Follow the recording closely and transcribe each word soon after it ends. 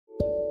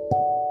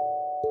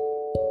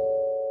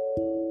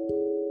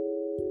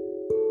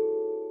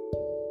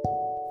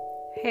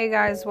Hey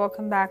guys,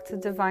 welcome back to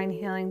Divine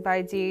Healing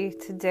by D.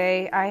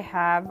 Today I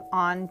have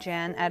on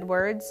Jan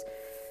Edwards.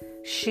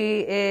 She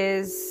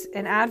is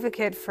an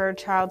advocate for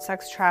child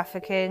sex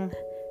trafficking.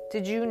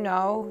 Did you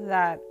know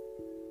that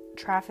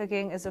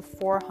trafficking is a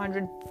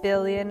 $400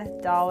 billion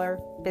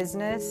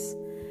business?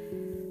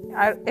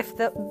 If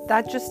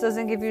that just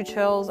doesn't give you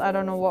chills, I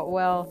don't know what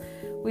will.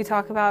 We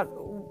talk about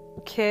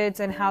kids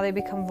and how they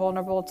become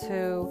vulnerable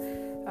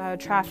to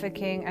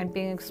trafficking and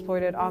being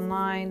exploited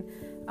online.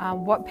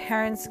 What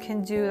parents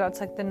can do, that's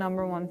like the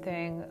number one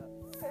thing.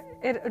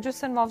 It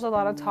just involves a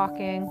lot of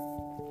talking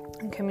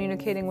and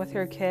communicating with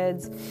your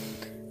kids.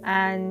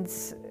 And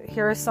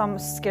here are some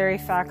scary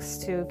facts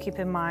to keep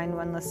in mind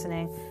when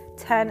listening.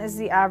 10 is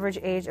the average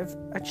age of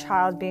a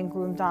child being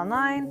groomed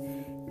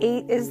online.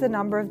 8 is the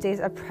number of days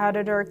a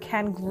predator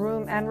can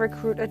groom and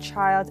recruit a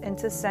child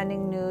into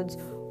sending nudes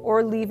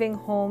or leaving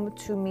home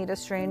to meet a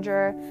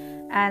stranger.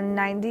 And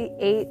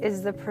 98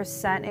 is the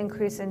percent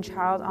increase in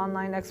child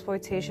online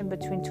exploitation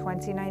between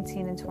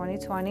 2019 and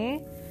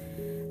 2020.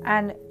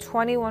 And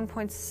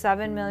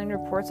 21.7 million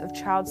reports of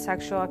child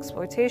sexual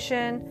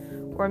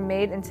exploitation were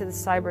made into the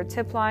cyber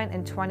tip line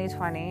in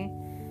 2020,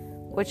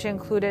 which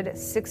included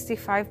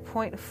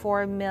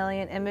 65.4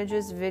 million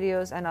images,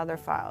 videos, and other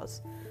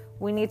files.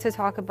 We need to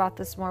talk about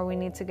this more. We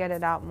need to get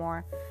it out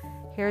more.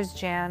 Here's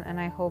Jan, and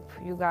I hope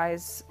you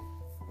guys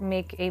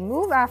make a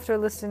move after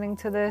listening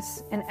to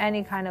this in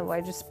any kind of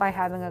way, just by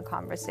having a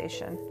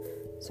conversation.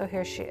 So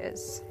here she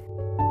is.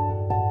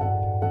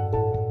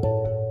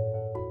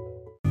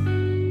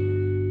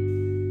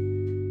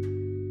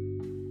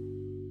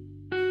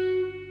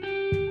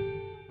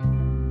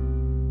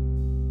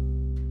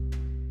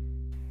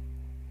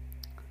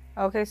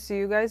 Okay, so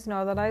you guys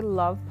know that I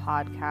love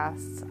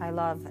podcasts. I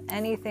love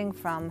anything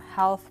from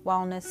health,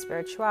 wellness,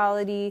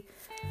 spirituality,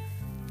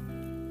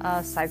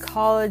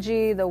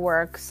 psychology, the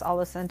works. I'll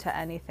listen to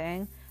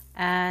anything.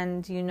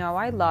 And you know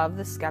I love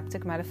the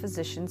Skeptic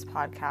Metaphysicians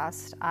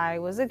podcast. I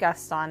was a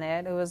guest on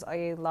it. It was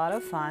a lot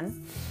of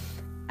fun.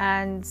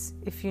 And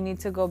if you need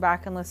to go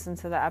back and listen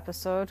to the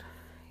episode,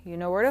 you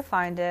know where to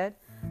find it.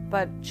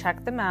 But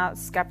check them out,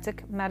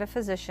 Skeptic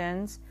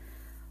Metaphysicians.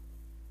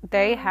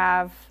 They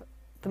have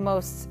the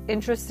most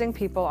interesting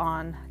people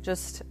on,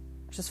 just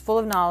full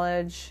of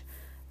knowledge.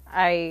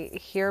 I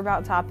hear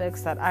about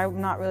topics that I'm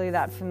not really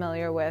that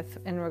familiar with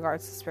in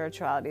regards to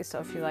spirituality. So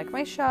if you like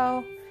my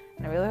show,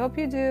 and I really hope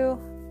you do,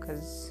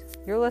 because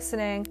you're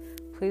listening,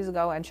 please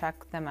go and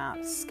check them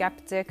out.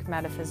 Skeptic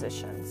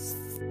Metaphysicians.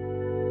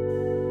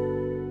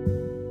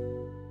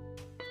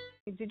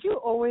 Did you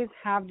always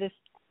have this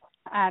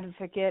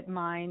advocate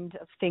mind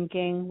of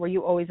thinking? Were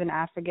you always an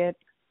advocate?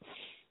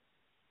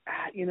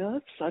 You know,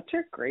 that's such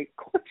a great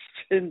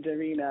question,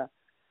 Davina.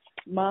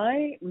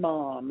 My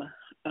mom,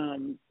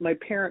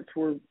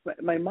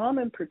 my mom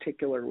in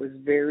particular was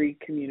very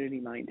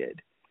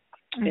community-minded.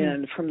 Mm-hmm.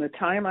 And from the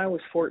time I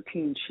was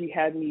 14, she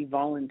had me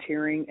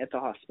volunteering at the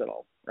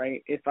hospital,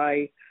 right? If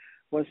I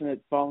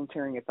wasn't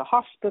volunteering at the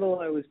hospital,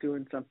 I was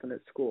doing something at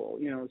school,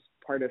 as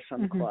part of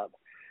some club.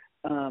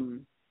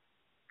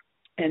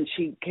 And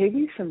she gave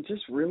me some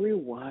just really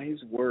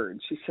wise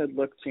words. She said,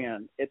 look,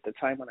 Jan, at the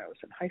time when I was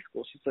in high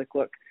school, she's like,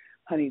 look,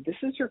 honey, this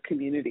is your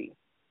community.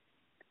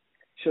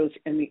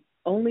 And the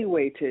only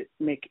way to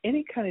make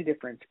any kind of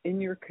difference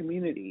in your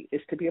community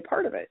is to be a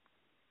part of it.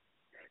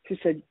 She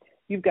said,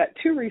 you've got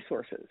two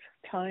resources,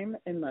 time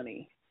and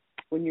money.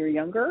 When you're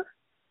younger,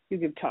 you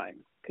give time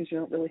because you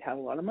don't really have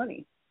a lot of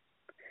money.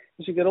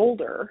 As you get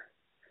older,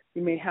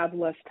 you may have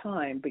less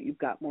time, but you've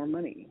got more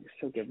money,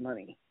 so give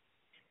money.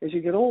 As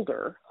you get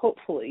older,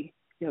 hopefully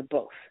you have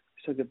both,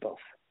 so give both.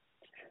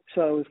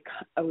 So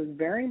I was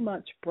very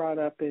much brought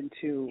up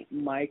into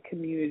my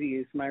community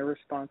is my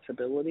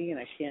responsibility, and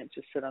I can't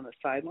just sit on the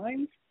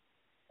sidelines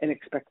and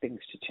expect things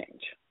to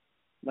change.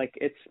 Like,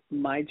 it's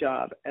my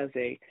job as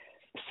a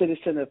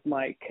citizen of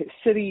my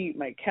city,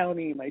 my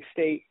county, my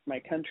state, my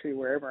country,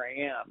 wherever I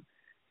am,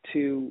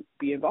 to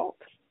be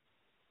involved.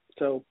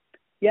 So,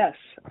 yes,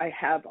 I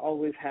have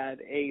always had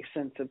a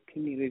sense of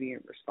community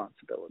and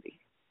responsibility.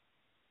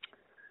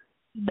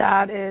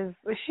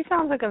 She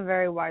sounds like a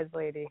very wise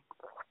lady.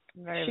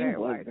 Very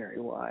wise.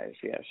 Very wise.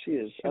 Yeah, she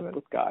is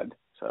with God.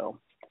 So,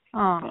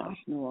 yeah,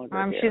 she's no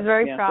longer she's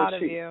very proud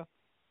of you.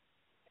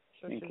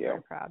 So thank she's you.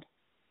 Very proud.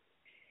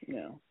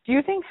 Yeah. Do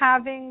you think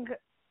having,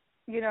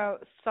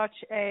 such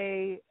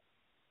a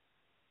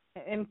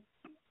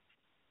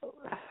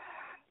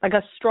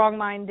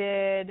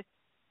strong-minded,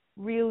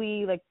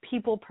 really like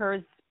people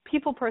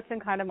person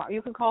kind of,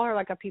 you could call her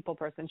like a people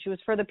person. She was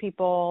for the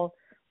people,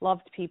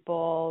 loved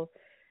people.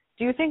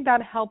 Do you think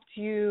that helped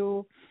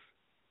you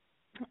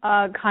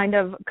kind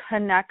of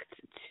connect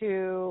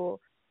to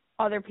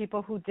other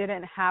people who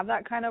didn't have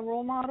that kind of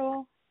role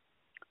model?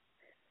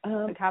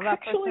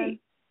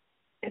 Actually,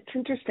 it's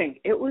interesting.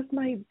 It was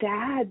my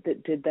dad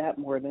that did that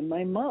more than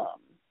my mom.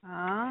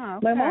 Ah,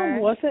 okay. My mom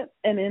wasn't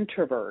an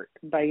introvert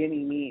by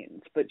any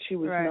means, but she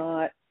was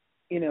not,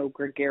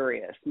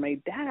 gregarious. My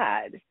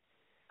dad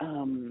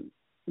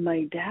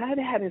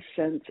had a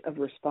sense of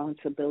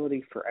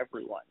responsibility for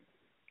everyone.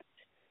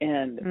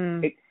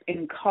 And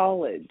in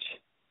college,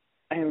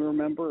 I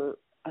remember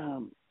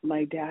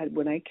my dad,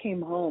 when I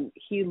came home,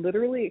 he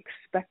literally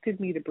expected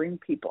me to bring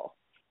people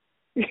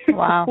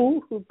Wow.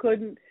 who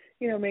couldn't,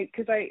 make,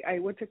 because I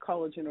went to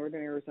college in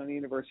Northern Arizona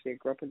University. I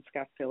grew up in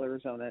Scottsdale,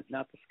 Arizona,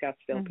 not the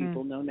Scottsdale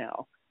people know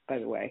now, by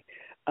the way.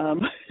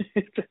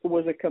 It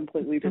was a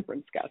completely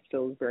different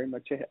Scottsdale. It was very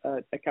much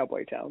a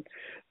cowboy town.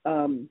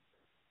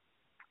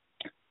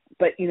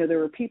 But, there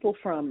were people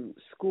from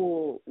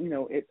school,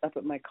 up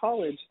at my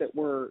college that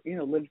were,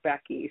 lived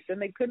back east,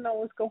 and they couldn't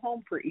always go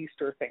home for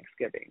Easter or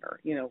Thanksgiving or,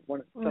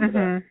 some of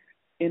the,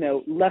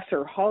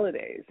 lesser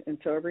holidays. And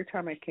so every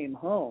time I came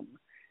home,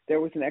 there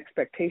was an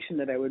expectation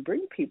that I would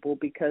bring people,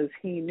 because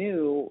he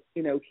knew,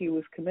 he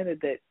was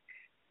committed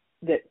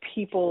that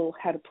people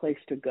had a place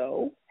to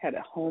go, had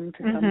a home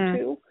to come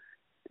to,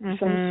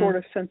 some sort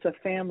of sense of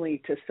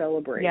family to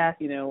celebrate,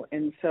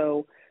 and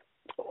so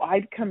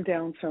I'd come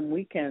down some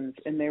weekends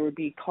and there would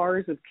be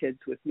cars of kids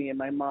with me, and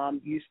my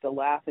mom used to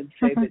laugh and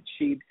say that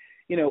she'd,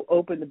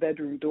 open the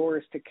bedroom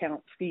doors to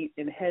count feet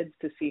and heads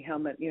to see how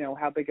much,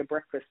 how big a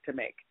breakfast to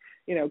make,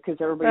 because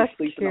everybody's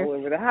sleeping all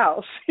over the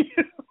house.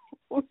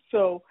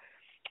 So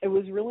it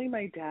was really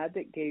my dad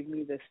that gave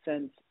me this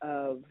sense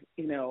of,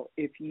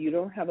 if you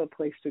don't have a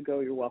place to go,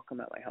 you're welcome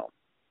at my home.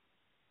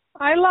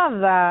 I love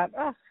that.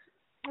 Oh,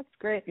 that's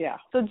great. Yeah.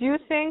 So do you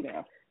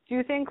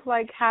think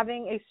like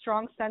having a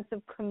strong sense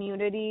of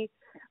community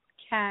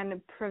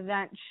can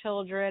prevent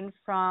children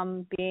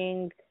from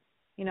being,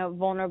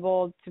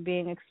 vulnerable to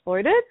being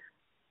exploited?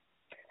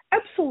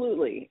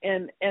 Absolutely.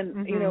 And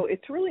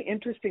it's really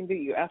interesting that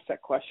you asked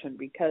that question,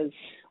 because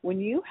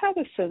when you have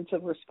a sense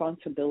of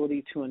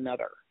responsibility to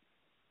another,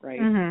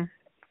 right?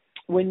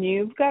 When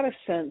you've got a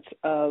sense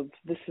of,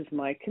 this is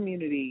my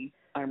community,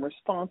 I'm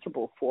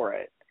responsible for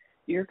it,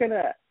 you're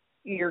gonna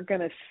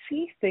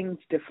see things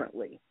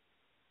differently,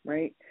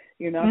 right?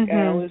 You're not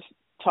I always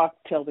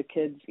tell the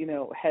kids,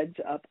 heads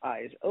up,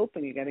 eyes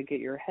open. You got to get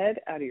your head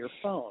out of your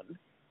phone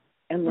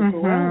and look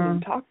around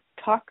and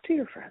talk to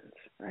your friends,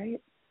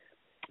 right?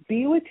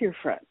 Be with your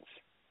friends.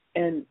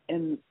 And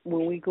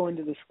when we go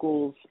into the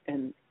schools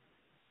and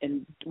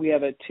we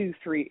have a 2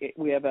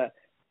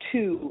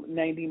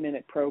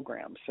 90-minute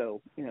program,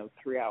 so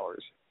 3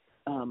 hours.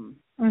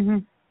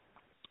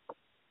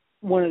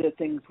 One of the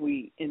things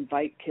we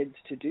invite kids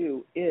to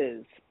do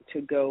is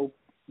to go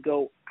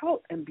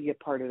out and be a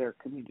part of their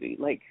community.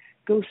 Like,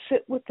 go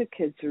sit with the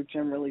kids who are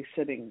generally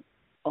sitting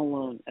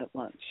alone at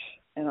lunch.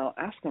 And I'll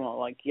ask them all,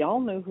 like, y'all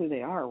know who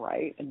they are,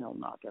 right? And they'll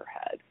nod their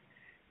head.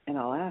 And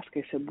I'll ask,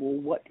 I said, well,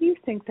 what do you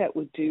think that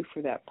would do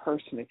for that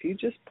person if you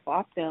just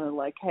plop down and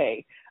like,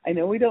 hey, I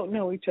know we don't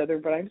know each other,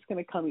 but I'm just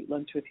going to come eat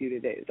lunch with you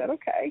today. Is that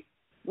okay?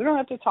 We don't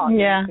have to talk.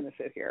 Yeah. I'm just going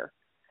to sit here.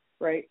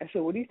 Right? I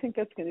said, what do you think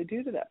that's going to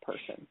do to that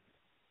person?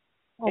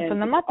 Open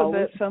them up a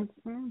bit.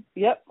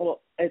 Yep.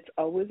 Well, it's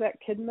always that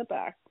kid in the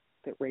back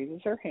that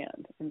raises their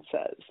hand and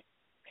says,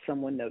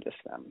 someone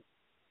noticed them.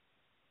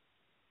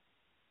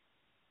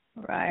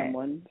 Right.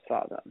 Someone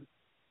saw them.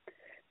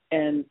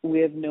 And we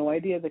have no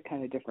idea the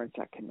kind of difference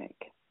that can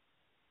make.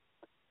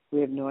 We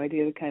have no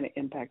idea the kind of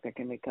impact that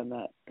can make on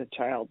the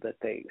child that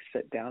they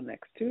sit down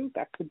next to.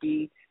 That could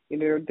be,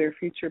 their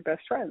future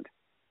best friend,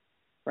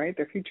 right?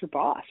 Their future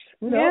boss.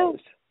 Who knows,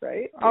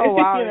 right? Oh,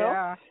 wow,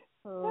 yeah.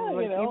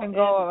 Even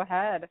go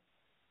ahead.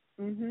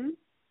 And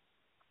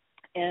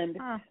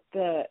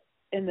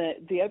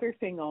the other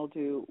thing I'll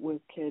do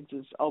with kids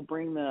is I'll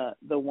bring the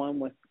one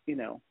with,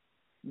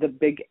 the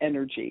big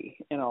energy,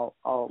 and I'll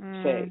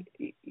say,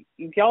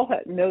 y'all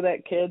know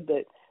that kid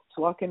that's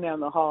walking down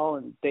the hall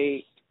and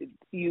they,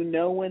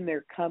 when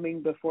they're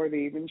coming before they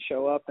even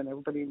show up, and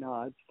everybody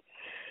nods.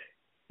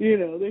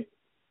 They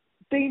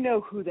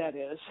know who that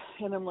is.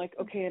 And I'm like,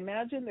 okay,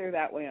 imagine they're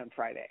that way on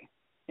Friday,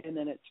 and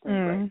then it's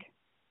spring break.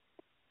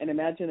 And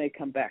imagine they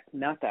come back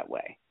not that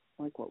way.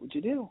 I'm like, what would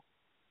you do?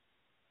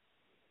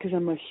 Because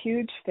I'm a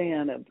huge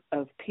fan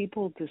of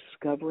people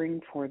discovering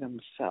for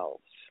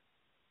themselves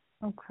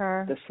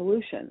the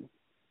solution.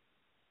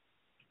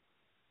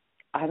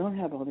 I don't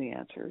have all the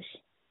answers.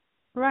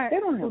 Right. They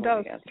don't have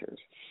all the answers.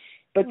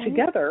 But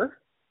together,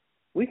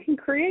 we can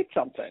create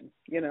something.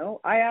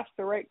 I ask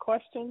the right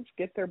questions,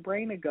 get their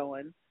brain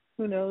a-going.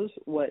 Who knows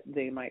what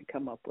they might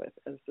come up with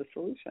as the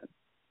solution.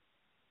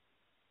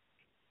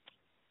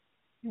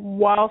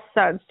 Well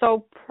said.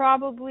 So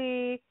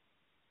probably,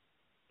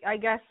 I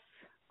guess,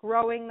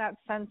 growing that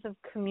sense of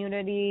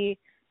community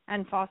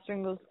and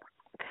fostering those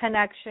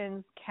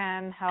connections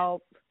can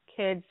help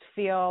kids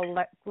feel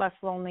less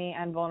lonely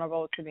and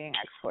vulnerable to being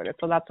exploited.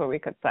 So that's what we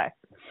could say.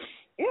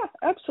 Yeah,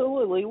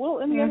 absolutely. Well,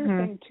 and the other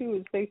thing, too,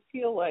 is they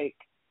feel like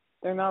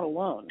they're not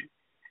alone.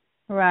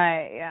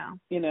 Right, yeah.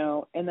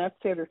 And that's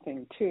the other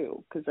thing,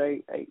 too, because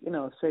I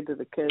say to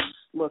the kids,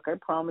 look, I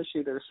promise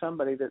you there's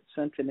somebody that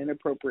sent an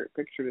inappropriate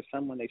picture to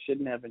someone they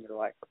shouldn't have in your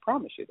life. I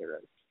promise you there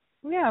is.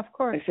 Yeah, of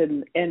course. I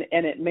said, and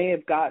it may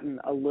have gotten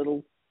a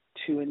little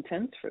too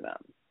intense for them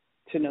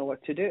to know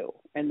what to do,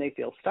 and they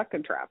feel stuck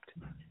and trapped.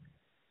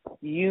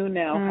 You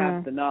now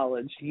have the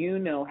knowledge,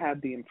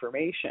 have the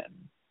information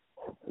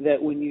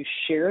that when you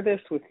share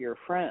this with your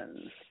friends,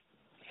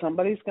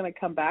 somebody's going to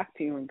come back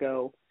to you and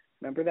go,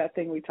 remember that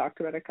thing we talked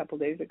about a couple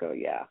days ago?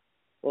 Yeah.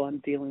 Well, I'm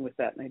dealing with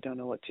that and I don't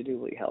know what to do.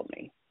 Will you help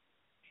me?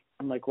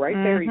 I'm like, right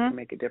there, you can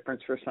make a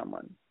difference for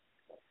someone.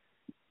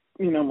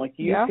 You know, I'm like,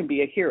 you can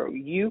be a hero.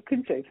 You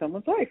can save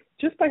someone's life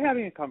just by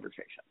having a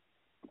conversation.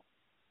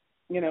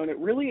 You know, and it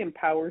really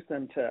empowers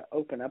them to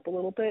open up a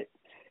little bit.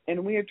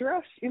 And we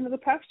address, you know, the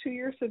past 2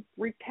 years have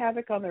wreaked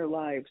havoc on their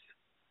lives.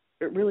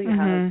 It really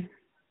has,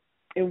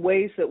 in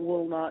ways that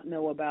we'll not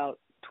know about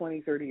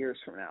 20, 30 years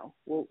from now.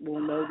 We'll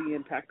know the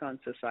impact on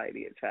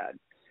society it's had.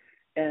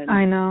 And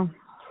I know.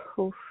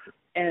 Oof.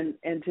 And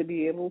to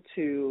be able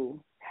to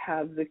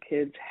have the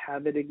kids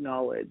have it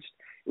acknowledged,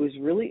 it was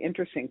really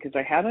interesting because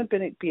I haven't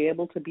been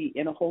able to be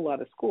in a whole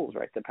lot of schools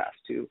the past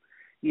 2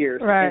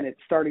 years, and it's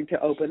starting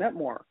to open up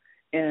more.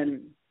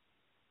 And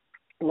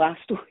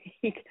last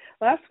week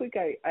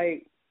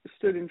I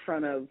stood in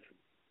front of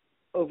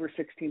over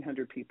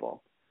 1,600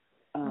 people.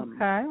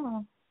 Okay.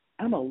 Well.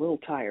 I'm a little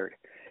tired,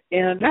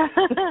 and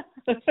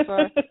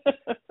sure.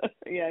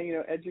 yeah, you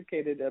know,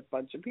 educated a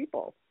bunch of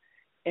people.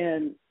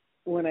 And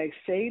when I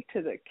say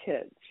to the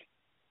kids,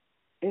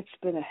 it's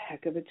been a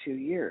heck of a 2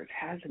 years,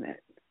 hasn't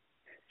it?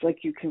 It's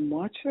like you can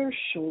watch their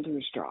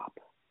shoulders drop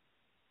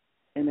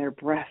and their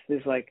breath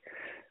is like,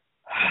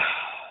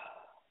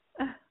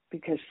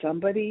 because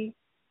somebody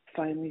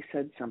finally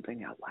said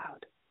something out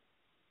loud.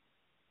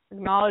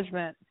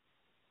 Acknowledgement.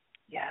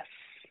 Yes.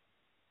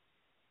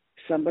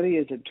 Somebody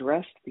has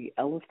addressed the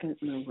elephant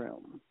in the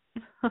room.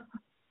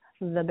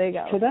 The big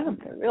elephant. To them.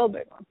 The real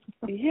big one.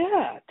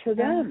 Yeah, to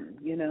them,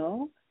 you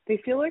know. They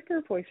feel like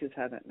their voices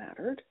haven't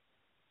mattered.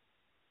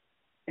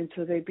 And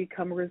so they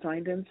become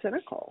resigned and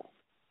cynical.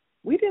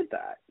 We did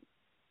that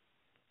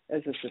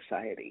as a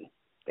society.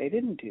 They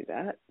didn't do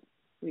that.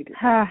 We did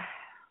that.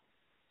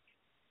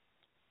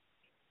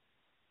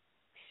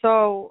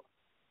 So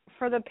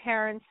for the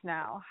parents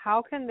now,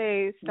 how can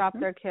they stop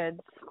their kids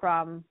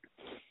from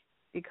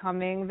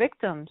becoming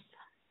victims?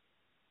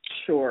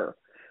 Sure.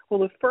 Well,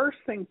 the first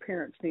thing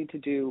parents need to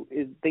do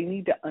is they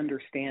need to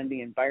understand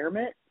the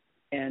environment,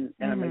 and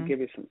I'm going to give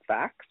you some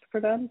facts for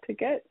them to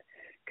get,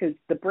 because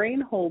the brain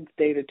holds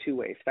data two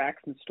ways,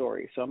 facts and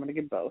stories. So I'm going to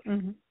give both.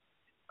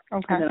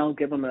 Okay. And then I'll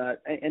give them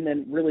and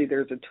then really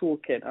there's a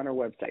toolkit on our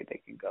website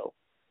they can go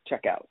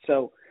check out.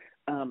 So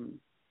I'm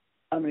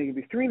going to give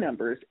you three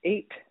numbers,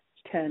 8,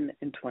 10,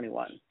 and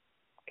 21.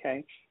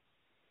 Okay.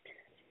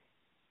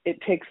 It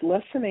takes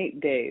less than 8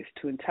 days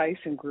to entice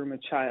and groom a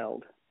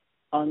child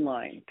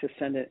online to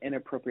send an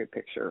inappropriate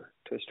picture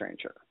to a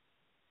stranger.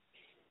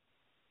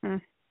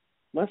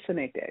 Less than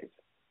 8 days.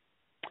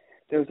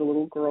 There was a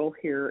little girl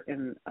here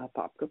in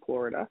Apopka,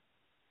 Florida,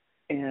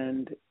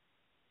 and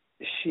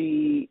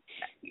she,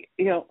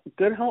 you know,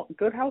 good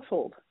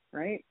household,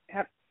 right?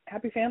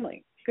 Happy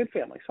family, good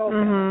family, solid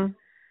family.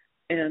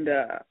 And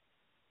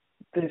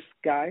this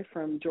guy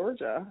from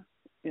Georgia,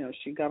 you know,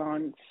 she got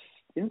on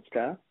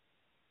Insta,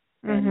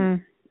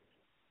 and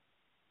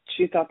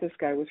she thought this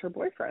guy was her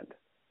boyfriend.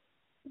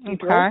 He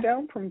drove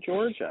down from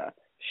Georgia.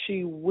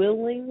 She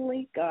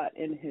willingly got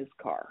in his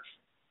car.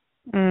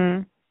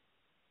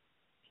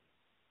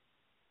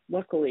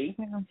 Luckily,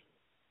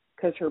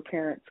 because her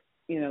parents,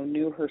 you know,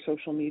 knew her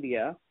social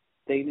media,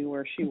 they knew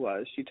where she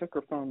was. She took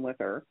her phone with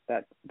her.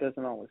 That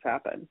doesn't always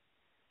happen.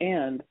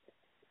 And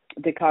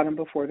they caught him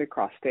before they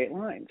crossed state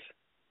lines.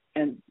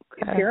 And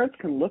parents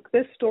can look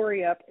this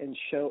story up and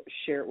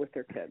share it with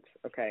their kids.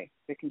 Okay,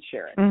 they can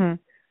share it.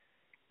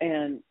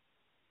 And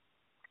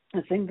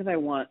the thing that I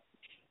want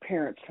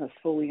parents to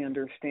fully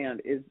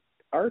understand is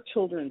our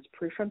children's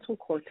prefrontal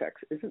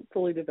cortex isn't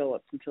fully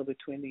developed until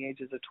between the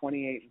ages of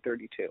 28 and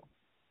 32.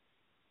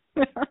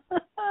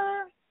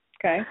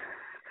 Okay?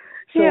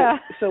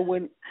 So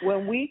when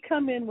we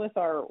come in with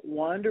our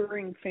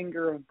wandering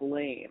finger of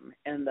blame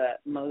and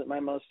my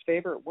most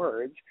favorite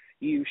words,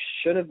 you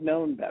should have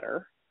known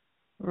better.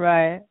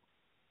 Right.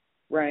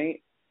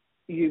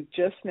 You've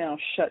just now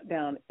shut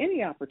down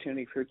any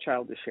opportunity for your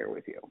child to share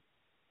with you.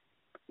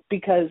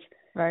 Because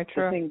the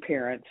thing,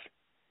 parents,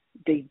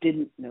 they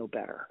didn't know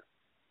better.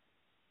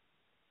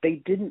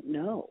 They didn't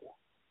know.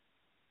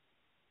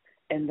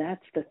 And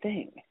that's the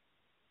thing,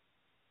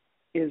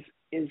 is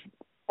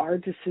our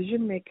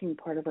decision-making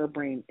part of our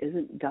brain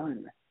isn't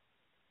done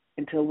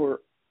until we're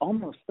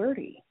almost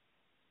 30.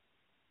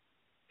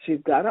 So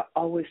you've got to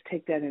always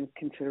take that into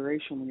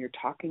consideration when you're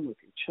talking with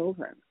your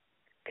children,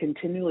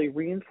 continually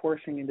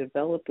reinforcing and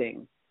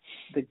developing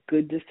the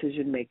good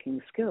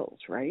decision-making skills,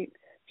 right?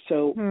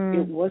 So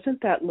it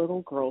wasn't that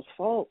little girl's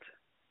fault.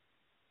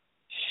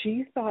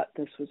 She thought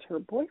this was her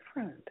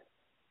boyfriend.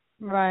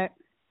 Right.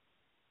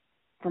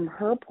 From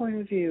her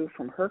point of view,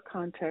 from her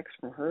context,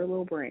 from her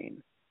little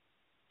brain,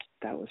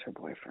 that was her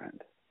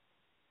boyfriend.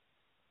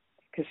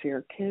 Because see,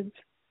 our kids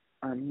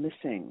are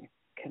missing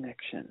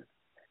connection.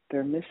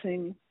 They're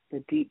missing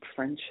the deep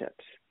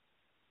friendships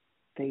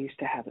they used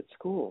to have at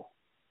school.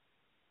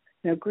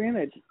 Now,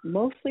 granted,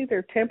 mostly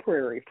they're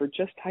temporary for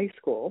just high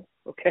school,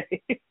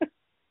 okay?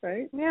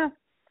 Right? Yeah.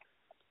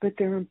 But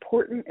they're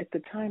important at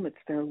the time. It's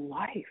their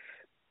life.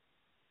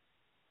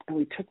 And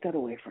we took that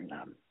away from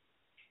them.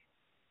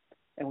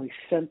 And we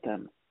sent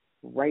them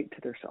right to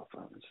their cell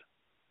phones.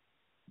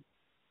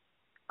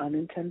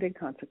 Unintended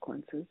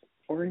consequences,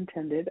 or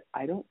intended,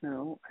 I don't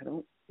know. I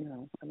don't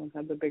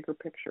have the bigger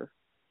picture.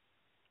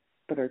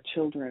 But our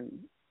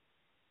children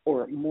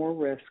are at more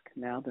risk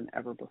now than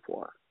ever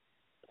before.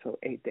 So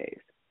 8 days.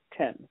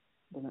 10,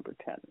 the number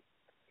 10.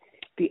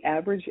 The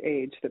average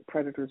age that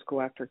predators go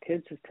after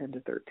kids is 10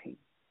 to 13.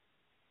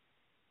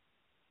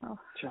 Oh.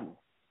 So,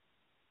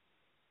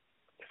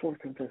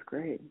 4th and 5th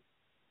grade.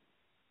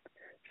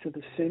 So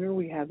the sooner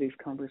we have these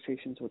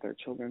conversations with our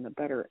children, the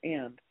better.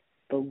 And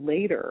the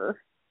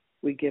later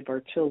we give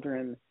our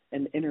children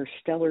an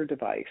interstellar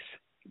device,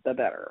 the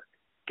better.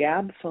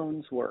 Gab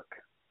phones work.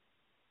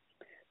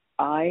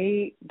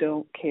 I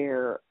don't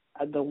care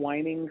the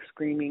whining,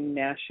 screaming,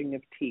 gnashing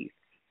of teeth.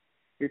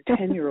 Your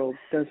 10-year-old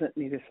doesn't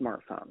need a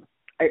smartphone.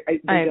 I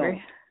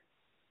agree.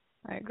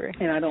 I agree.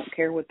 And I don't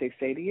care what they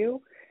say to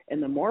you.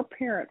 And the more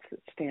parents that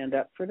stand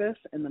up for this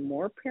and the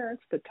more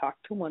parents that talk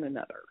to one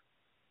another,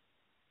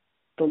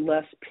 the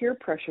less peer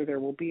pressure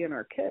there will be in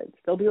our kids.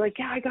 They'll be like,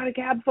 yeah, I got a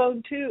Gab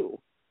phone too,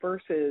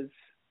 versus,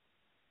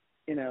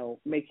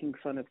 making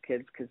fun of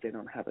kids because they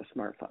don't have a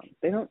smartphone.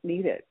 They don't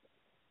need it,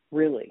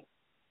 really.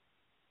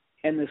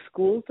 And the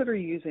schools that are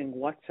using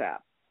WhatsApp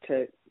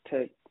to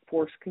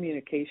force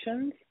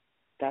communications,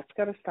 that's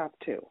got to stop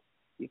too.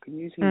 You can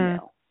use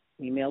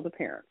email to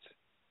parents,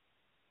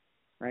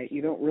 right?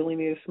 You don't really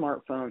need a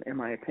smartphone, in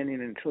my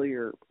opinion, until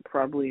you're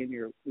probably in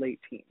your late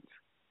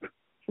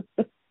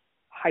teens.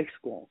 High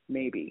school,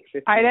 maybe.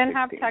 15, I didn't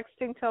 16. have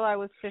texting till I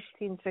was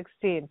 15,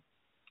 16.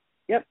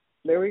 Yep,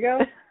 there we go.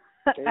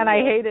 And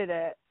I hated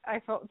it.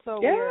 I felt so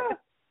weird.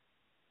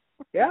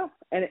 Yeah,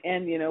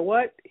 and you know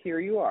what? Here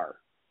you are.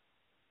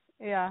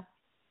 Yeah.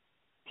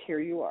 Here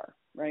you are,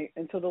 right?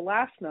 And so the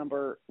last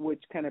number,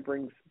 which kind of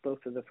brings both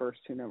of the first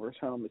two numbers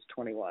home, is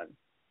 21.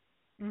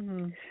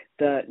 Mm-hmm.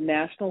 The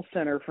National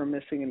Center for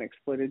Missing and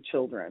Exploited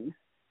Children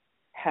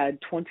had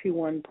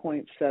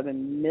 21.7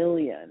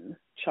 million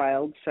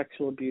child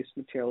sexual abuse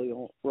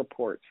material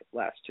reports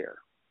last year.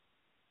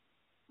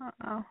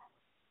 Uh-oh.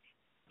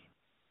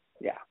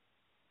 Yeah.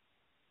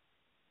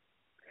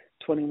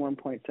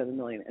 21.7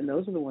 million. And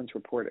those are the ones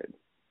reported.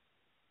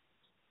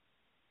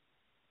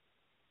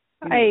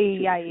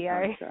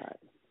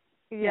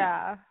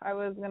 Yeah, I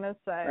was going to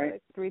say right?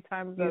 like 3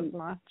 times as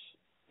much.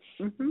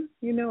 Mm-hmm.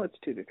 It's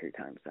 2 to 3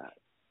 times that.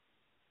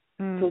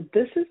 So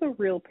this is a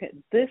real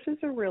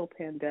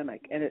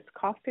pandemic, and it's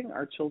costing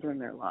our children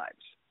their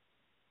lives.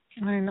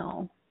 I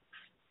know.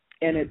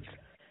 And it's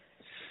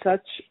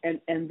such,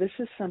 and this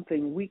is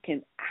something we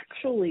can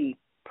actually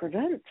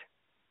prevent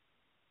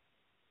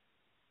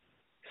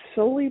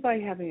solely by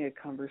having a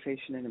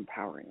conversation and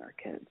empowering our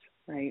kids,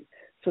 right?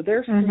 So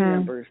there's 3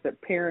 numbers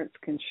that parents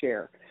can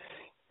share.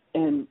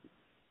 And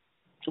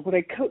what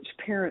I coach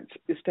parents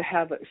is to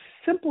have a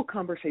simple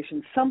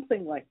conversation,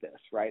 something like this,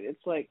 right?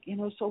 It's like,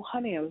 so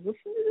honey, I was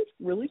listening to this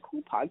really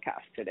cool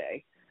podcast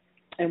today,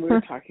 and we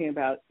were talking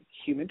about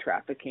human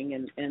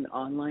trafficking and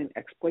online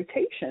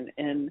exploitation.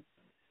 And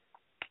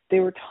they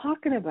were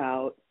talking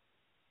about,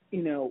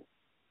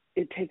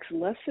 it takes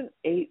less than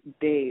 8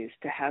 days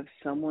to have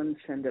someone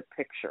send a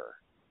picture,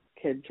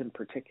 kids in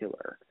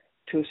particular,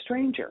 to a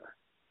stranger.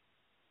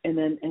 And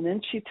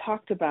then she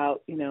talked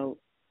about,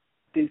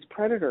 these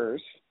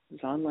predators,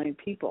 these online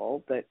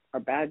people that are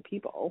bad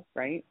people,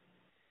 right?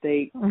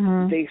 They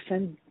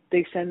send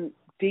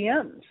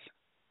DMs.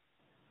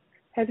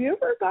 Have you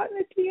ever gotten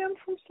a DM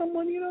from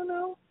someone you don't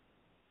know?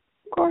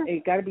 Of course.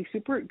 It got to be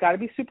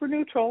super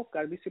neutral,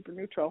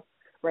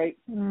 right?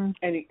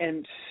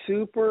 And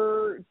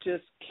super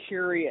just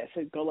curious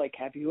and go like,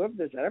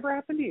 does that ever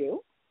happen to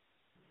you?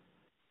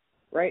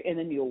 Right? And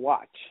then you'll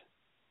watch.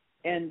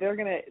 And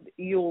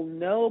you'll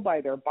know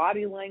by their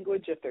body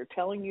language if they're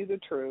telling you the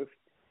truth,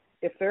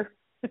 if they're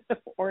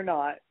or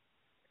not.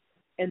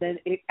 And then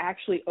it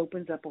actually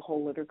opens up a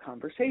whole other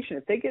conversation.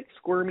 If they get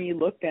squirmy,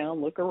 look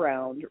down, look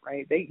around,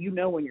 right?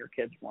 When your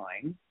kid's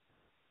lying.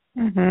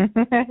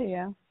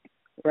 Yeah.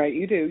 Right,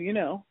 you do,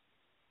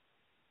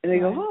 And they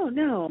go, oh,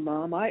 no,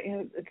 Mom.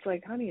 It's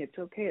like, honey, it's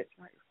okay. It's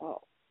not your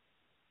fault.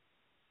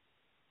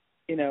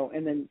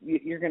 And then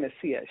you're going to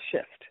see a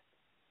shift.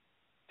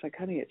 It's like,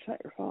 honey, it's not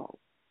your fault.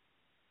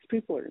 These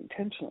people are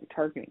intentionally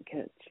targeting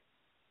kids.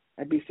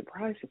 I'd be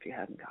surprised if you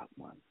hadn't gotten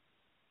one.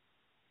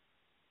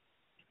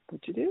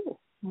 What'd you do?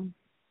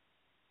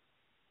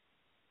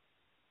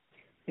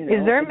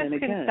 Is there a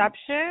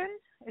misconception?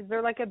 Is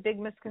there like a big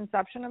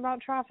misconception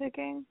about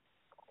trafficking?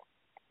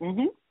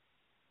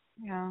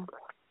 Yeah.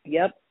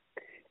 Yep.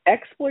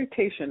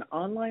 Exploitation,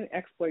 online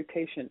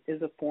exploitation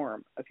is a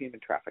form of human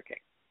trafficking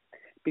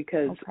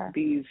because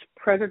these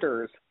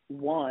predators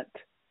want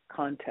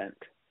content.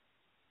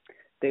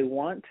 They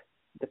want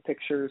the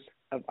pictures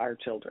of our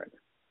children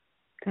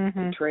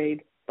to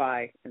trade,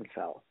 buy, and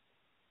sell.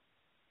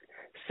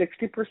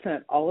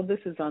 60%, all of this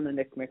is on the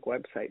NCMEC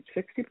website,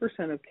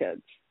 60%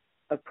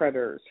 of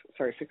predators,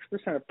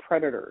 60% of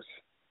predators,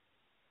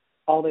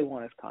 all they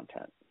want is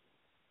content.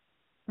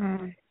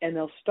 And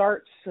they'll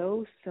start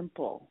so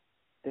simple.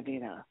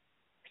 Davina,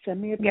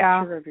 send me a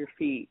Yeah. picture of your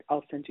feet.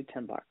 I'll send you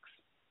 $10.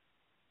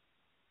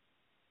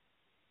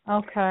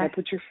 Okay. Now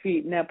put your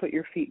feet in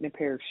a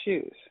pair of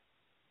shoes.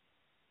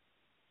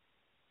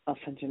 I'll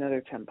send you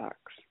another $10.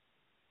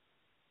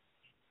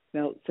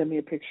 Now send me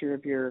a picture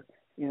of your,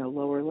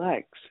 lower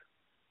legs.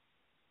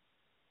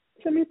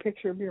 Send me a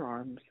picture of your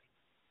arms.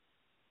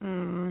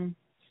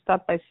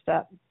 Step by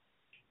step.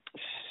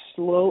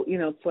 Slow,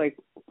 it's like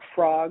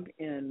frog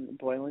in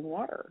boiling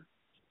water.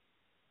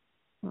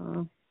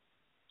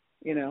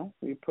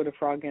 You put a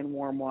frog in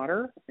warm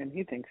water and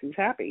he thinks he's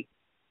happy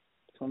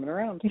swimming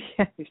around.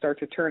 Yeah. You start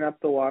to turn up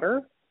the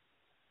water,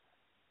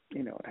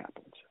 you know what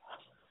happens,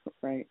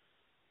 right?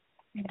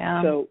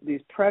 Yeah. So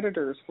these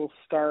predators will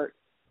start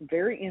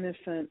very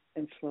innocent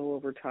and slow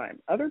over time.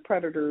 Other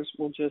predators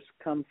will just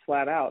come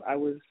flat out.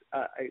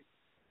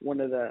 One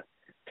of the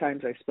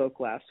times I spoke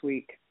last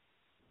week,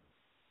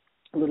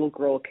 a little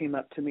girl came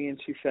up to me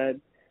and she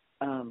said,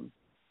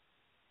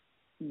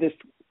 this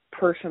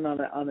person on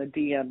a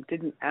DM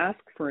didn't ask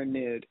for a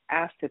nude,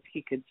 asked if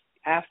he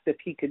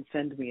could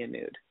send me a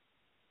nude.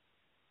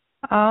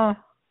 Oh.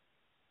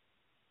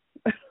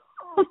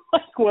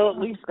 Like, well, at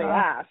least they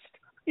asked.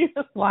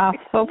 Wow,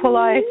 so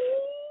polite.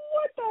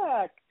 What the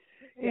heck?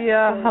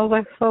 Yeah, so, I was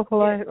like, so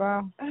polite.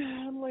 Wow.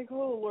 I'm like,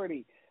 oh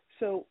Lordy.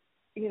 So,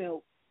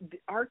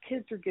 our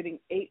kids are getting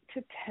 8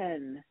 to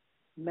 10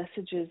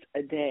 messages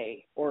a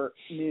day, or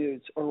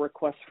nudes, or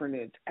requests for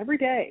nudes every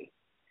day,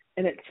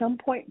 and at some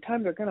point in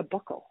time they're going to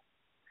buckle.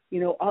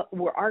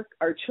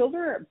 Our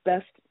children are at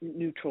best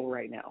neutral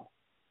right now,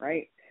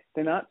 right?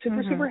 They're not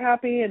super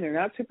happy, and they're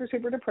not super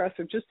depressed.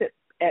 They're just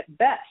at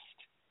best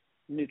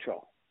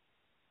neutral,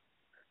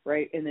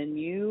 right? And then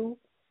you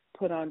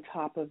put on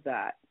top of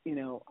that,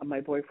 my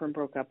boyfriend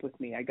broke up with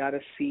me. I got a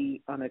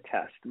C on a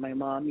test. My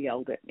mom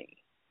yelled at me,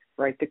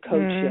 right? The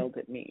coach yelled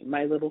at me.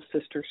 My little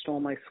sister stole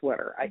my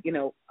sweater.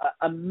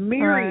 A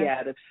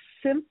myriad of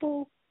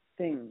simple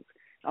things.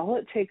 All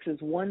it takes is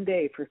one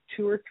day for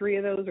 2 or 3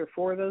 of those or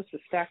 4 of those to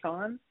stack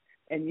on,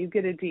 and you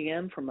get a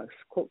DM from a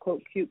quote,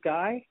 quote, cute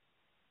guy.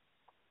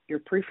 Your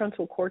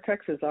prefrontal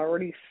cortex is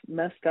already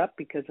messed up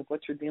because of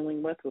what you're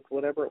dealing with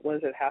whatever it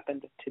was that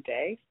happened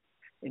today,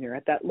 and you're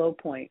at that low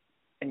point,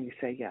 and you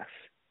say yes.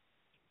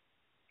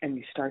 And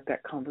you start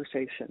that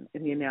conversation.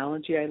 And the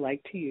analogy I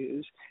like to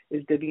use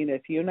is, Davina,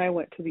 if you and I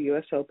went to the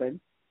U.S. Open,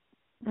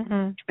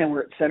 and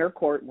we're at center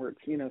court,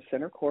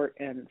 center court,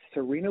 and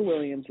Serena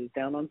Williams is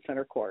down on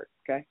center court,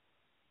 okay?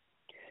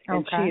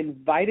 And she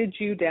invited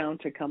you down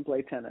to come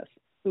play tennis.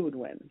 Who would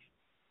win?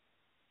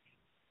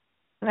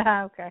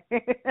 Okay.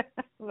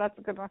 That's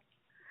a good one.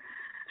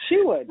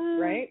 She would,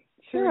 right?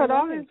 Serena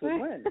Williams would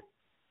win.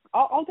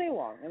 All day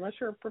long, unless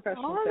you're a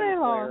professional tennis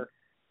player.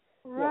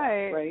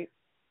 Right. Yeah, right?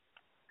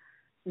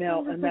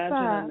 Now, 100%.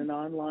 imagine in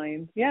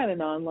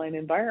an online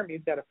environment,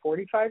 you've got a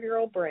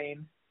 45-year-old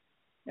brain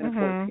and a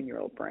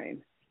 14-year-old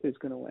brain. Who's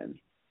going to win?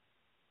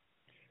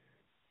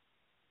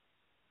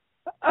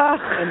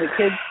 And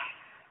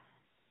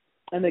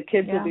the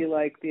kids will be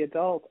like the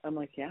adult. I'm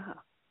like, yeah.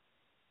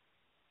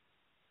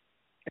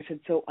 I said,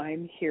 so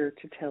I'm here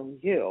to tell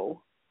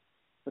you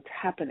what's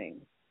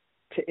happening,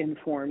 to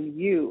inform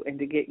you and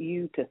to get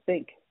you to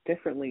think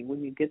differently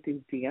when you get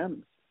these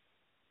DMs.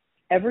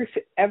 Every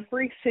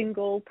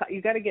single time,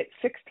 you got to get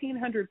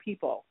 1,600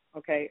 people,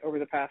 okay, over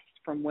the past,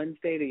 from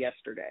Wednesday to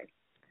yesterday,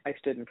 I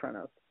stood in front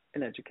of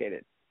and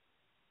educated,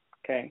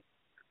 okay?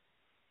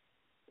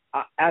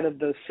 Out of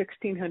those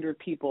 1,600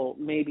 people,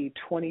 maybe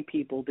 20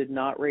 people did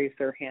not raise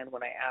their hand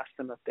when I asked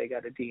them if they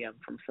got a DM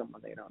from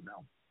someone they don't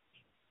know.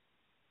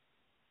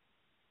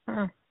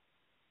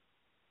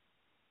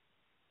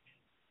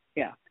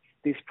 Yeah,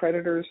 these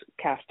predators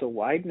cast a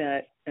wide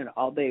net, and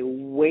they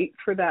wait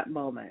for that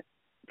moment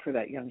for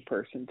that young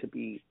person to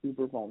be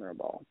uber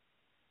vulnerable,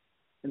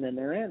 and then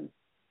they're in.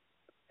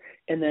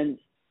 And then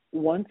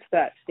once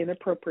that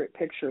inappropriate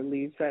picture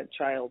leaves that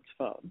child's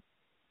phone,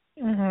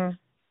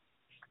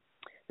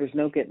 there's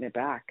no getting it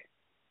back.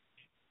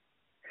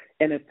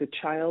 And if the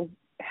child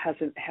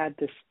hasn't had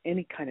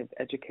any kind of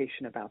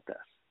education about this,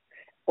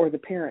 or the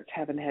parents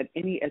haven't had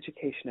any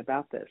education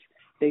about this,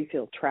 they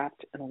feel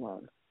trapped and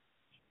alone.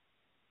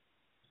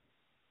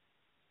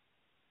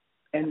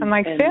 And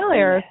like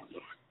failures.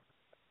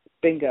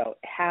 Bingo.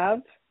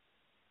 Have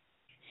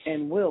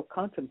and will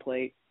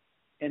contemplate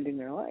ending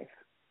their life.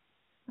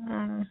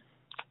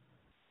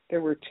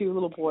 There were 2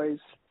 little boys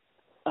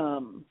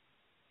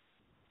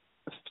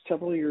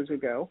several years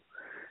ago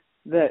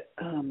that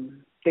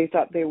they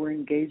thought they were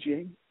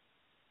engaging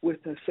with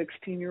a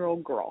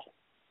 16-year-old girl.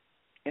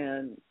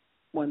 And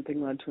one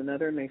thing led to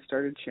another, and they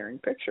started sharing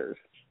pictures.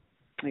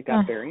 It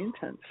got very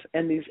intense.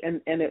 And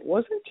it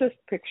wasn't just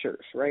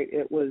pictures, right?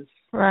 It was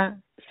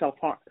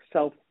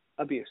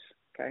self-abuse,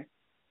 okay?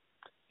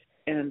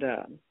 And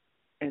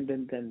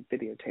then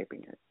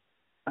videotaping it,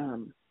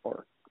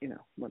 or you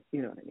know what I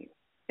mean,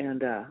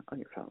 and on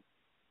your phone.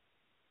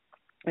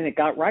 And it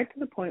got right to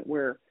the point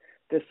where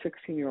this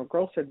 16-year-old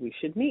girl said we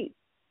should meet,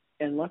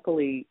 and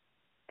luckily,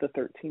 the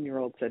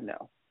 13-year-old said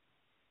no.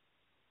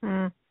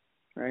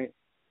 Right.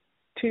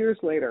 2 years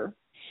later,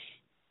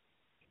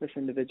 This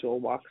individual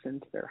walks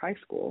into their high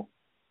school.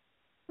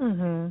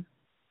 Mhm.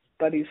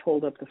 Buddies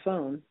hold up the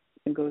phone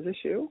and goes,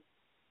 issue.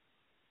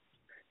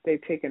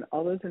 They've taken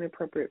all those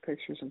inappropriate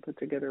pictures and put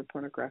together a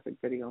pornographic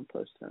video and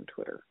posted on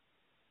Twitter.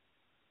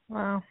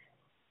 Wow.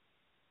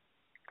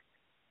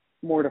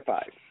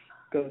 Mortified.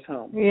 Goes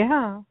home.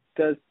 Yeah.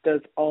 Does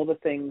all the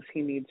things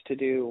he needs to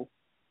do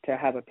to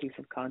have a piece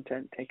of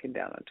content taken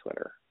down on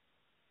Twitter.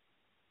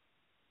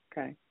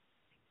 Okay?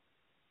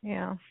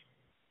 Yeah.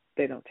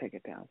 They don't take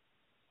it down.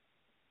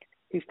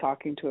 He's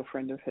talking to a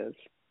friend of his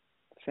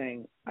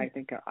saying, I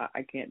think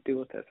I can't deal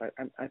with this. I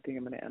think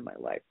I'm going to end my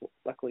life.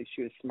 Luckily,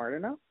 she was smart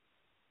enough.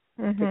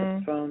 Pick up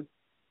the phone,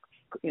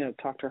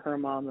 talk to her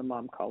mom. The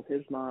mom called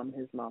his mom.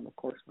 His mom, of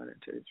course, went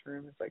into his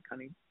room. It's like,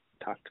 honey,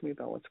 talk to me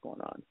about what's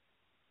going on.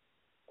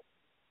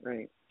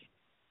 Right?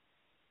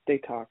 They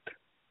talked.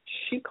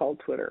 She called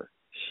Twitter.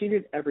 She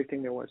did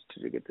everything there was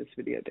to get this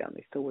video down.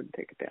 They still wouldn't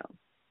take it down.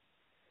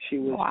 She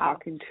was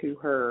talking to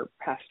her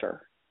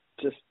pastor,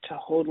 just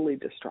totally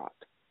distraught.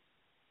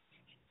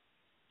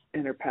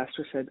 And her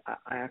pastor said,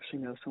 I actually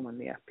know someone in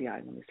the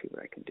FBI. Let me see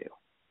what I can do.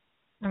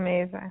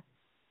 Amazing.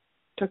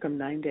 Took them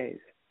 9 days.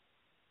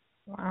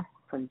 Wow.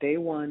 From day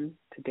 1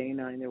 to day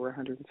 9, there were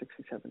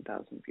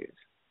 167,000 views.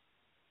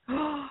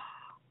 Oh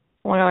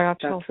my God,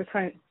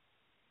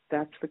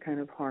 that's the kind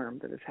of harm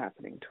that is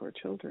happening to our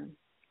children,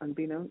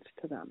 unbeknownst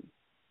to them.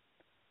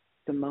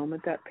 The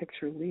moment that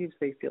picture leaves,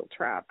 they feel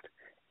trapped,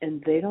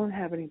 and they don't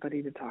have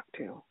anybody to talk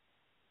to.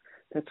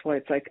 That's why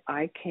it's like,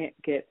 I can't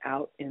get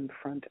out in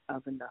front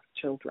of enough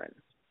children.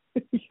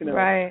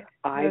 Right.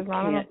 I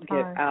can't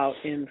get out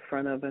in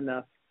front of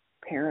enough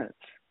parents,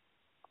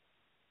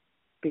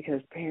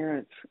 because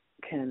parents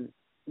can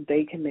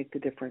make the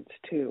difference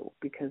too.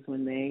 Because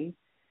when they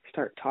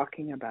start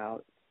talking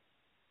about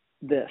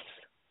this,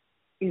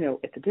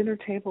 at the dinner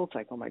table, it's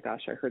like, oh my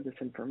gosh, I heard this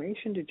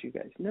information. Did you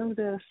guys know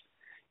this?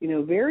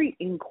 Very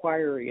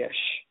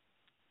inquiry-ish.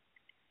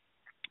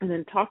 And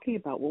then talking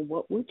about, well,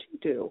 what would you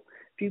do?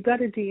 If you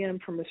got a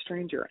DM from a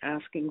stranger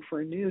asking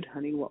for a nude,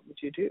 honey, what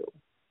would you do?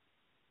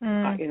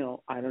 I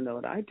don't know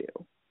what I'd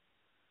do.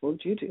 What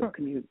would you do?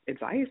 Can you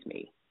advise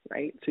me?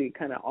 Right? So you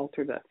kind of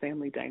alter the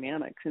family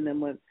dynamics. And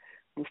then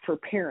for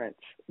parents,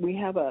 we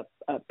have a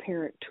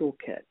parent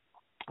toolkit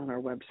on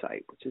our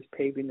website, which is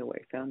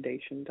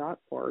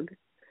pavingthewayfoundation.org.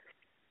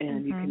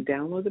 And you can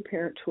download the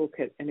parent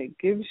toolkit, and it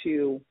gives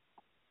you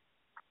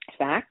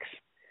facts.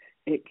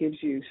 It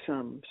gives you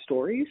some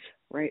stories,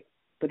 right?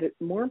 But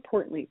more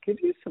importantly, it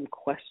gives you some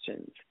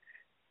questions,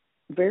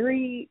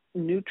 very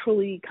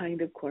neutrally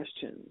kind of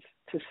questions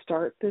to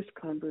start this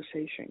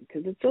conversation,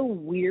 because it's a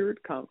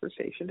weird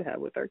conversation to have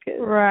with our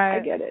kids. Right. I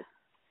get it.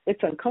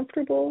 It's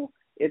uncomfortable,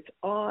 it's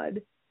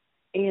odd,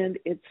 and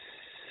it's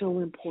so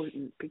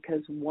important,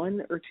 because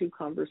 1 or 2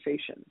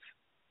 conversations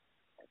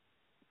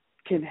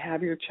can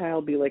have your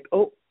child be like,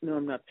 oh, no,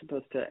 I'm not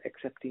supposed to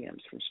accept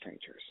DMs from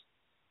strangers.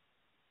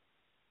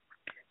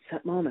 It's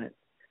that moment.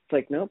 It's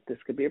like, nope,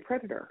 this could be a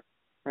predator,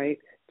 right?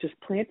 Just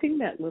planting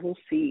that little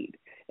seed.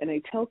 And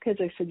I tell kids,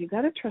 I said, you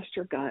got to trust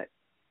your gut,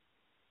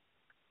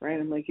 right?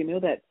 I'm like,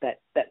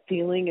 that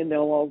feeling, and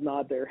they'll all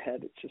nod their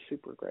head. It's just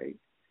super great.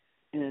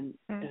 And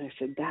I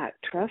said,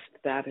 trust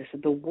that. I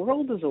said, the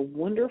world is a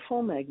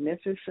wonderful,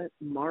 magnificent,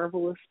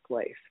 marvelous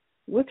place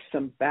with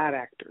some bad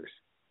actors.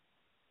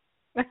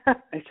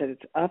 I said,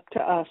 it's up to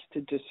us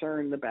to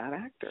discern the bad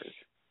actors.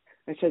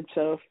 I said,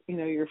 so if,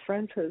 your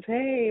friend says,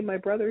 hey, my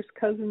brother's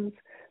cousin's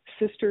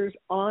sister's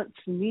aunt's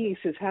niece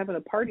is having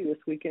a party this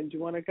weekend. Do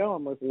you want to go?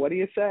 I'm like, what do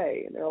you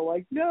say? And they're all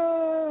like,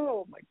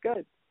 no. I'm like,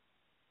 good.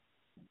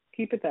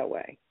 Keep it that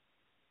way.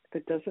 If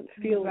it doesn't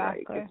feel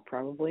right, it's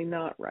probably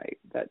not right.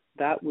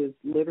 That was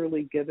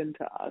literally given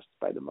to us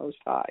by the Most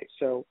High.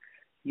 So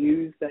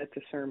use that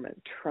discernment.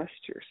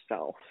 Trust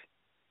yourself.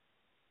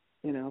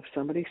 If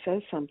somebody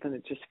says something,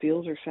 it just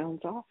feels or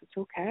sounds off, it's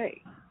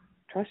okay.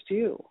 Trust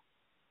you.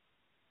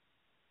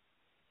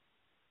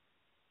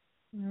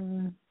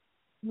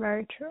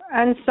 Very true.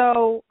 And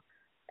so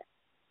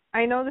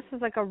I know this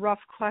is like a rough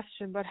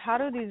question, but how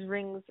do these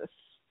rings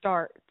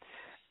start?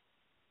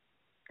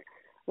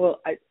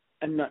 Well,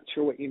 I'm not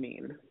sure what you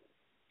mean.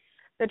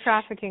 The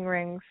trafficking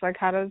rings. Like,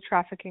 how do the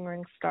trafficking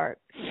rings start?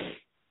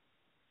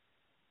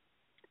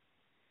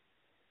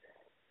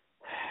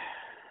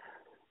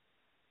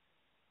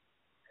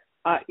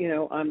 I'm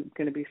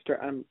going to be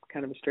I'm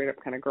kind of a straight up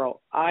kind of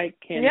girl. I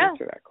can't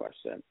answer that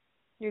question.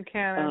 You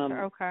can't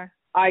answer. Okay.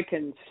 I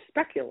can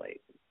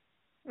speculate.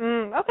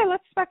 Okay,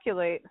 let's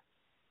speculate.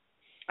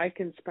 I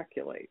can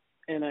speculate,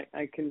 and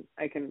I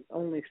can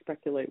only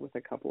speculate with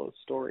a couple of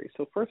stories.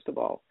 So first of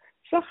all,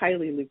 it's a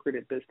highly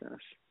lucrative business.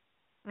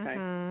 Okay.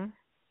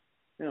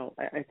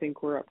 I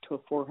think we're up to a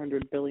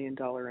 $400 billion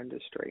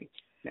industry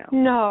now.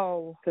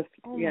 No. It's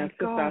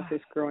the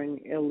fastest growing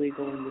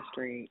illegal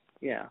industry.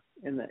 Yeah,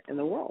 in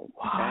the world.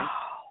 Wow. Okay.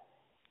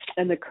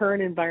 And the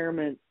current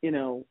environment,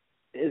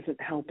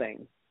 isn't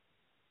helping.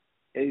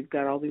 You've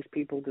got all these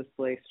people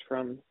displaced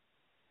from,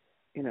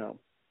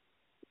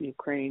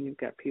 Ukraine. You've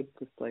got people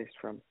displaced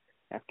from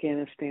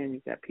Afghanistan.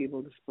 You've got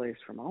people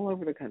displaced from all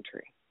over the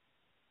country.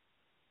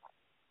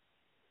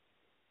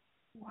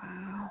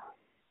 Wow.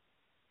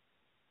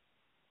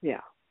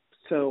 Yeah.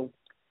 So,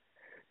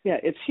 yeah,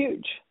 it's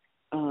huge.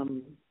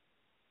 And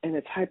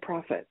it's high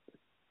profit.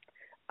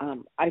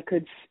 I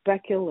could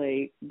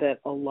speculate that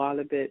a lot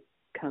of it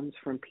comes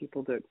from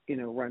people that,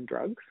 run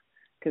drugs.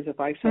 Because if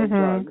I sell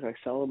drugs, I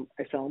sell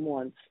them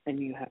once, and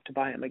you have to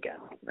buy them again,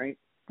 right?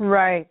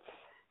 Right.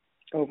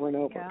 Over and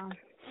over. Yeah.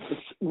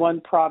 It's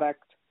one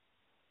product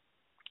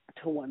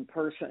to one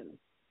person.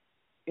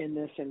 In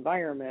this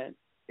environment,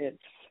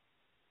 it's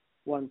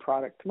one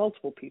product to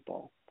multiple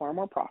people, far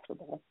more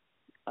profitable,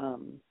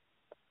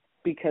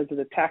 because of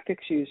the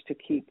tactics used to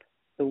keep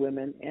the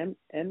women and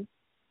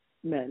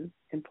men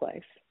in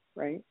place,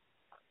 right?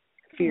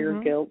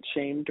 Fear, guilt,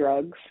 shame,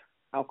 drugs,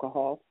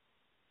 alcohol,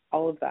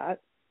 all of that.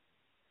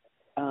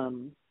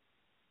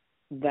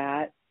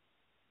 That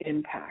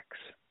impacts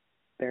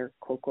their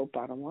quote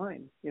bottom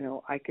line.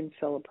 I can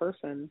sell a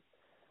person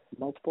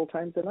multiple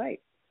times a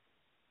night.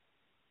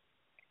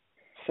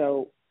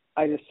 So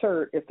I'd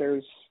assert if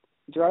there's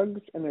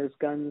drugs and there's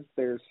guns,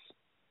 there's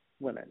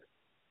women.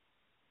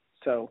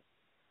 So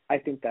I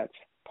think that's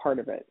part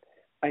of it.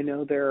 I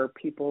know there are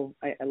people,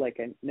 I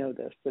know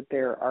this, that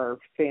there are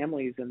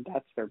families and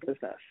that's their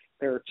business.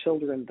 There are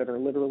children that are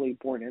literally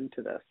born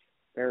into this.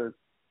 They're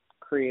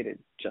created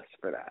just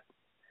for that.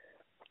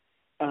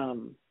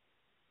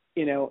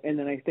 And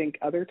then I think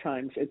other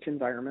times it's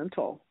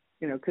environmental,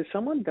 because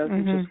someone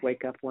doesn't just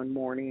wake up one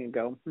morning and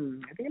go,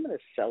 I think I'm going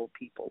to sell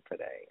people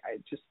today.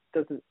 It just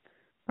doesn't,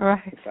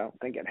 right. I don't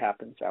think it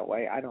happens that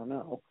way. I don't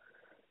know.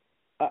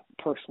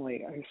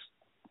 Personally, I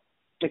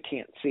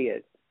can't see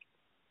it.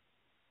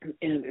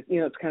 And,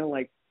 it's kind of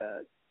like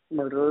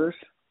murderers.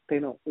 They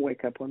don't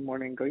wake up one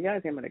morning and go, yeah,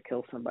 I think I'm going to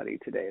kill somebody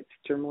today. It's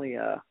generally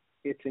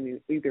it's an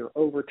either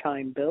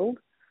overtime build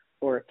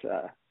or it's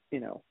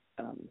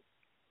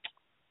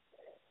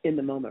in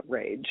the moment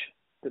rage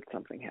that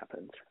something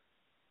happens.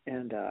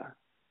 And,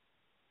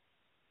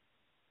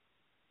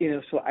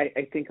 so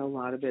I think a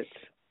lot of it's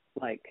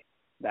like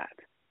that.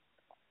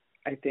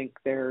 I think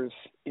there's,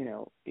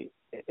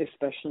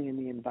 especially in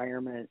the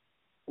environment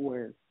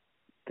where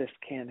this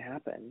can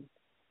happen,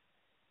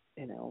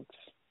 it's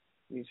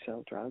you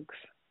sell drugs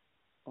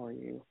or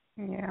you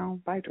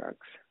buy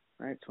drugs,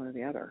 right? It's one or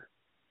the other.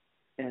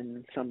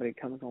 And somebody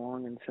comes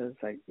along and says,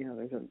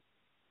 there's a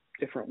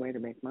different way to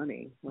make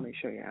money. Let me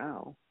show you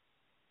how.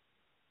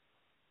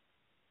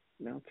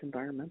 It's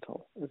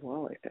environmental as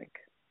well, I think.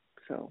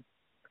 So,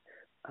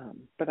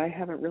 but I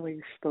haven't really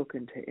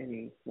spoken to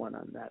anyone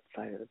on that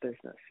side of the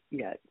business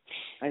yet.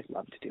 I'd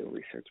love to do a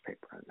research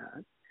paper on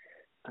that.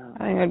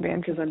 I think it'd be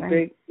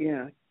interesting.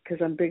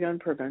 Because I'm big on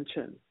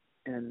prevention,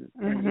 and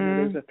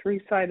there's a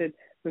three-sided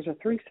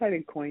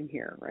coin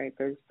here, right?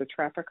 There's the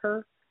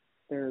trafficker,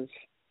 there's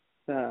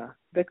the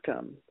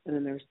victim, and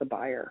then there's the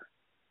buyer.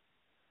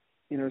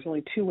 There's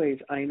only two ways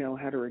I know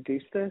how to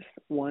reduce this.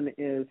 One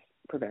is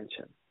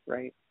prevention,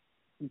 right?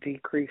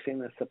 Decreasing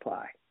the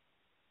supply.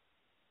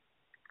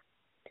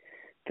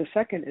 The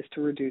second is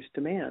to reduce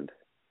demand,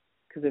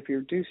 because if you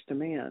reduce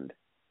demand,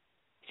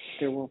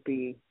 there won't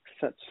be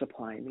such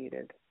supply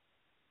needed.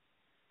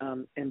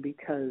 And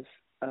because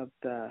of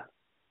the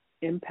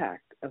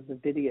impact of the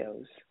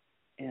videos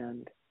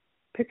and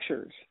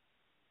pictures,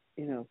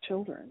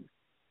 children,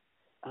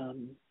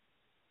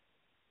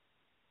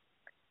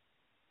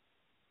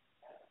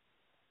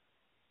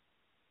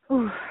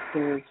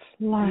 there's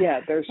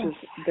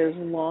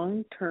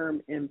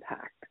long-term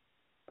impact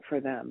for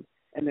them,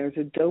 and there's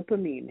a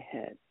dopamine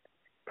hit.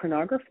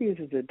 Pornography is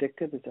as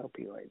addictive as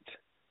opioids.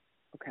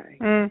 Okay.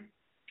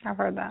 I've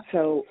heard that.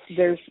 So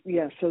there's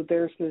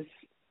this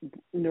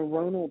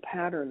neuronal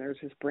pattern. There's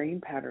this brain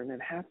pattern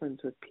that happens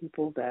with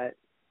people that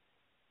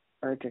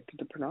are addicted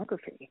to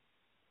pornography,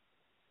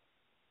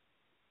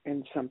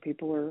 and some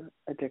people are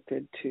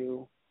addicted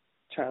to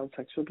child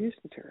sexual abuse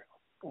material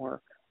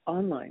or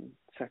online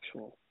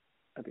sexual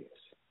abuse.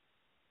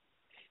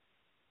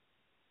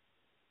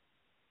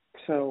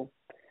 So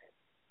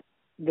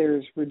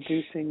there's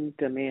reducing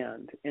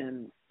demand,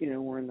 and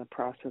we're in the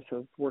process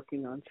of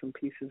working on some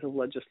pieces of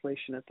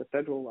legislation at the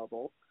federal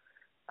level.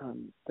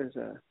 There's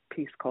a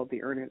piece called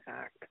the Earn It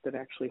Act that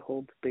actually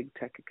holds big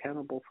tech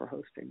accountable for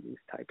hosting these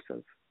types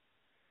of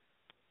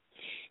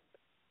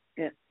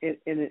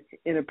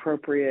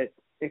inappropriate,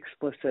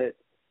 explicit,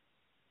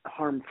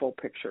 harmful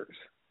pictures.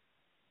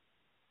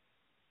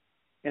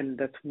 And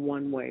that's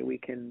one way we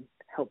can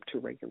help to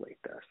regulate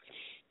this.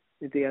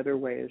 The other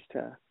way is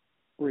to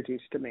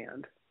reduce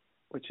demand,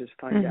 which is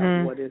find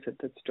out what is it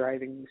that's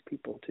driving these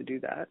people to do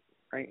that,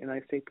 right? And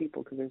I say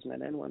people because there's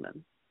men and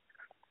women.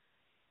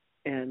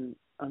 And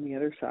on the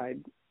other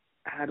side,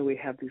 how do we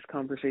have these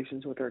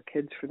conversations with our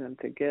kids for them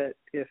to get,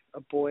 if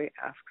a boy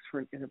asks for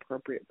an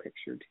inappropriate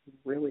picture, do you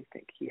really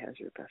think he has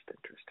your best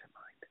interest in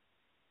mind?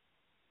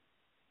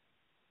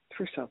 It's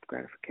for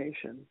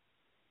self-gratification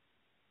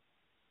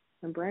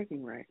and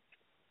bragging rights.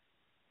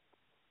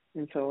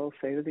 And so I'll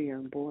say to the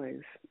young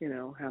boys,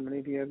 how many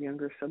of you have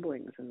younger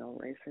siblings? And they'll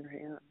raise their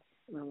hands.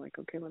 And I'm like,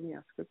 okay, let me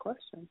ask a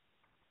question.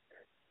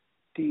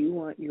 Do you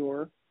want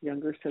your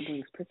younger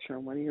sibling's picture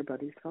on one of your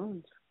buddy's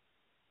phones?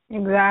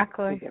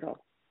 Exactly.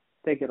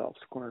 They get all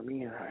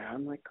squirmy, and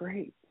I'm like,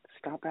 great,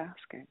 stop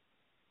asking.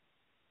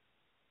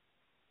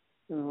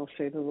 And I'll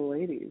say to the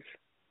ladies,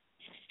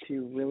 do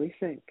you really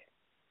think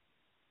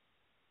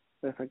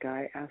that if a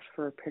guy asks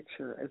for a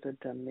picture as a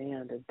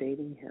demand of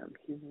dating him,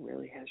 he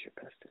really has your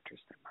best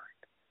interest in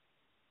mind?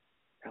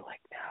 They're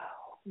like, no.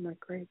 I'm like,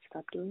 great,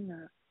 stop doing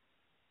that.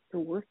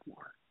 You're worth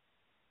more.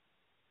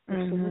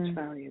 There's so much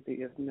value that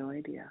you have no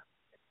idea.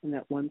 And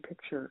that one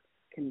picture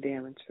can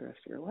damage the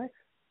rest of your life.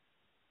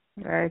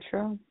 Very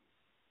true.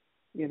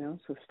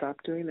 So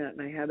stop doing that.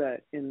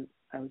 And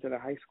I was at a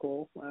high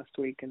school last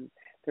week, and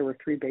there were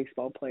 3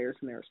 baseball players,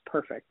 and they were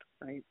perfect,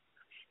 right?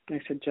 And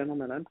I said,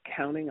 gentlemen, I'm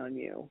counting on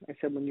you. I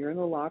said, when you're in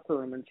the locker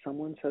room and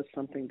someone says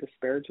something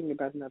disparaging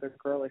about another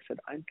girl, I said,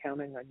 I'm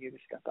counting on you to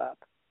step up.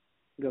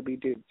 Go be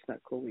dude. It's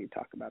not cool when you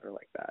talk about her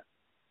like that.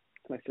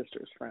 It's my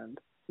sister's friend,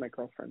 my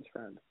girlfriend's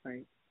friend,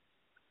 right?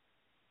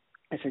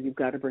 I said, you've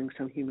got to bring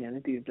some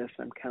humanity to this.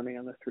 I'm counting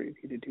on the 3 of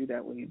you to do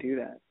that when you do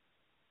that.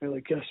 They're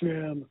like, yes,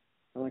 ma'am.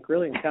 I'm like,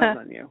 really? I'm counting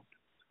on you.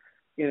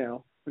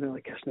 And they're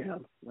like, yes,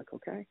 ma'am. I'm like,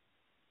 okay.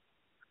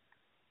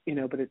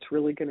 But it's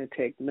really going to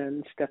take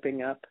men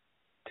stepping up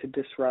to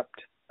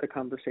disrupt the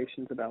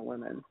conversations about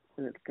women.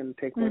 And it's going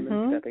to take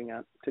women stepping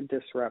up to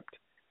disrupt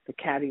the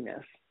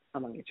cattiness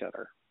among each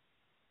other.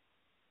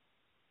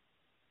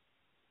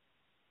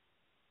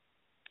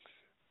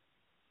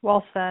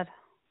 Well said.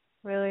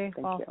 Really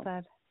well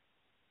said.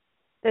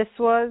 This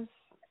was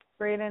a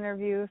great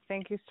interview.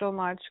 Thank you so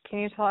much. Can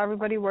you tell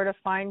everybody where to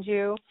find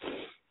you?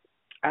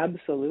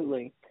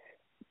 Absolutely.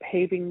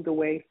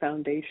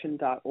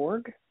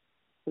 pavingthewayfoundation.org.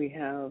 We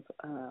have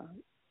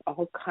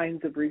all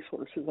kinds of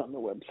resources on the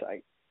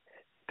website.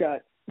 We've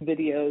got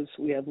videos.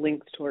 We have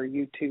links to our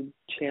YouTube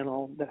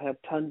channel that have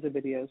tons of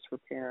videos for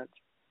parents.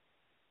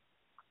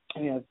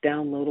 We have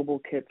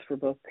downloadable kits for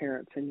both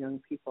parents and young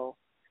people,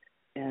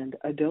 and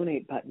a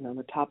donate button on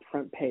the top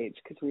front page,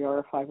 because we are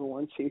a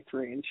 501c3.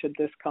 And should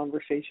this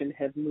conversation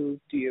have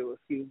moved you, if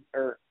you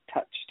are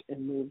touched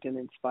and moved and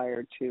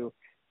inspired to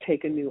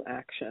take a new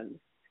action,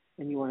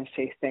 and you want to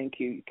say thank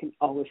you can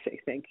always say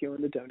thank you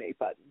on the donate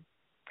button.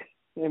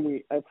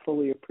 And I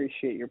fully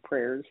appreciate your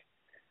prayers,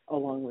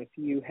 along with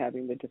you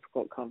having the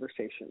difficult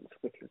conversations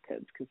with your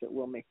kids, because it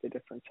will make the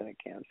difference and it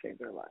can save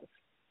their lives.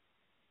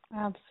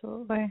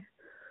 Absolutely.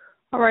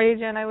 All righty,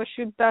 Jen, I wish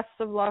you best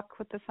of luck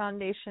with the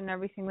foundation and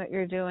everything that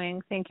you're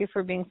doing. Thank you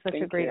for being such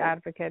a great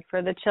advocate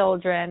for the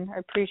children. I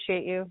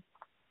appreciate you.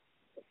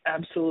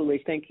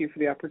 Absolutely. Thank you for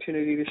the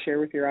opportunity to share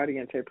with your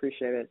audience. I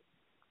appreciate it.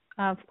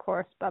 Of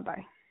course.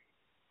 Bye-bye.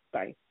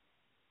 Bye.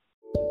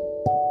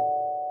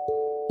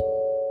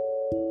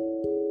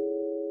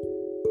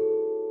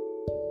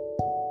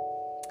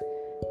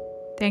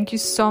 Thank you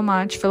so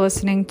much for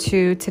listening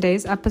to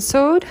today's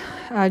episode.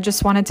 I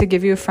just wanted to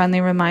give you a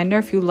friendly reminder.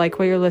 If you like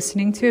what you're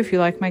listening to, if you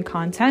like my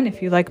content,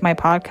 if you like my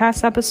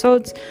podcast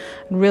episodes,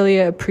 I'd really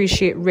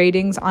appreciate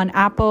ratings on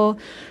Apple,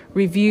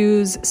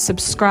 reviews,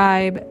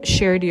 subscribe,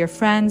 share to your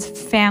friends,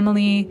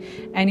 family,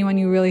 anyone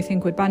you really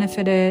think would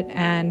benefit it.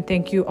 And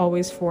thank you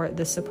always for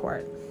the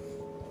support.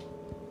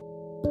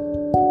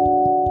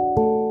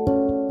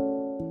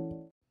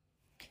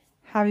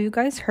 Have you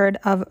guys heard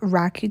of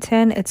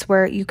Rakuten? It's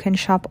where you can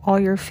shop all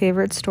your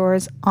favorite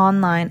stores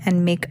online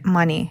and make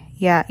money.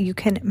 Yeah, you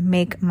can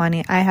make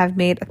money. I have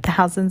made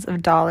thousands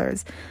of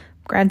dollars.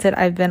 Granted,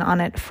 I've been on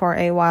it for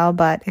a while,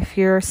 but if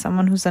you're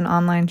someone who's an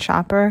online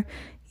shopper,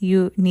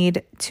 you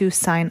need to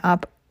sign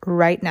up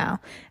right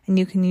now. And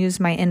you can use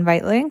my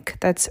invite link.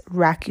 That's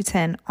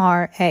Rakuten,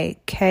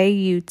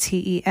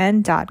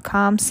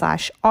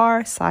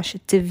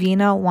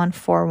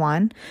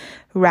 rakuten.com/r/Divina141.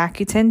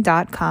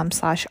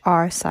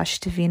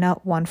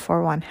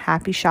 Rakuten.com/r/Divina141.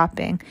 Happy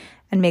shopping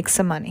and make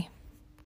some money.